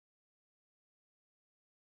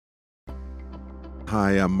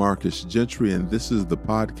Hi, I'm Marcus Gentry, and this is the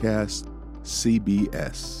podcast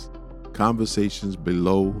C.B.S. Conversations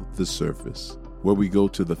Below the Surface, where we go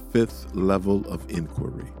to the fifth level of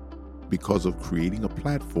inquiry. Because of creating a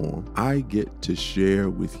platform, I get to share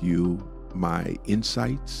with you my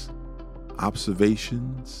insights,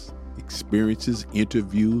 observations, experiences,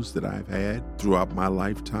 interviews that I've had throughout my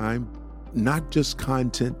lifetime. Not just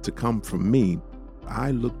content to come from me.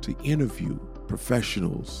 I look to interview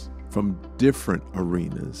professionals from different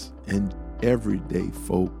arenas and everyday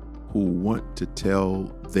folk who want to tell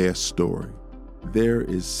their story. There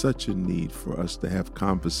is such a need for us to have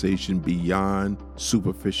conversation beyond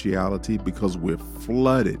superficiality because we're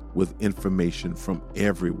flooded with information from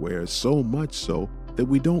everywhere, so much so that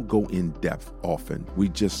we don't go in depth often. We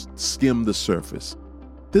just skim the surface.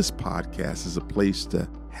 This podcast is a place to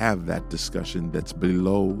have that discussion that's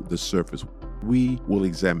below the surface. We will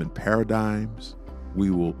examine paradigms. We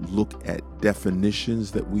will look at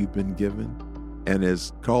definitions that we've been given. And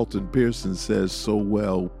as Carlton Pearson says so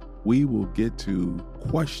well, we will get to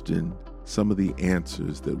question some of the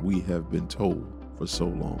answers that we have been told for so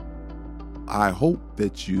long. I hope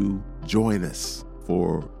that you join us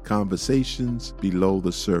for conversations below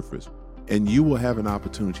the surface, and you will have an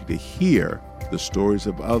opportunity to hear the stories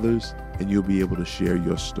of others, and you'll be able to share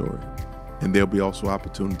your story. And there'll be also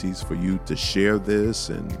opportunities for you to share this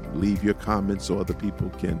and leave your comments so other people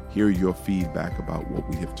can hear your feedback about what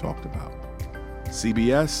we have talked about.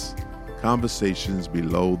 CBS, Conversations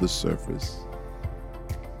Below the Surface.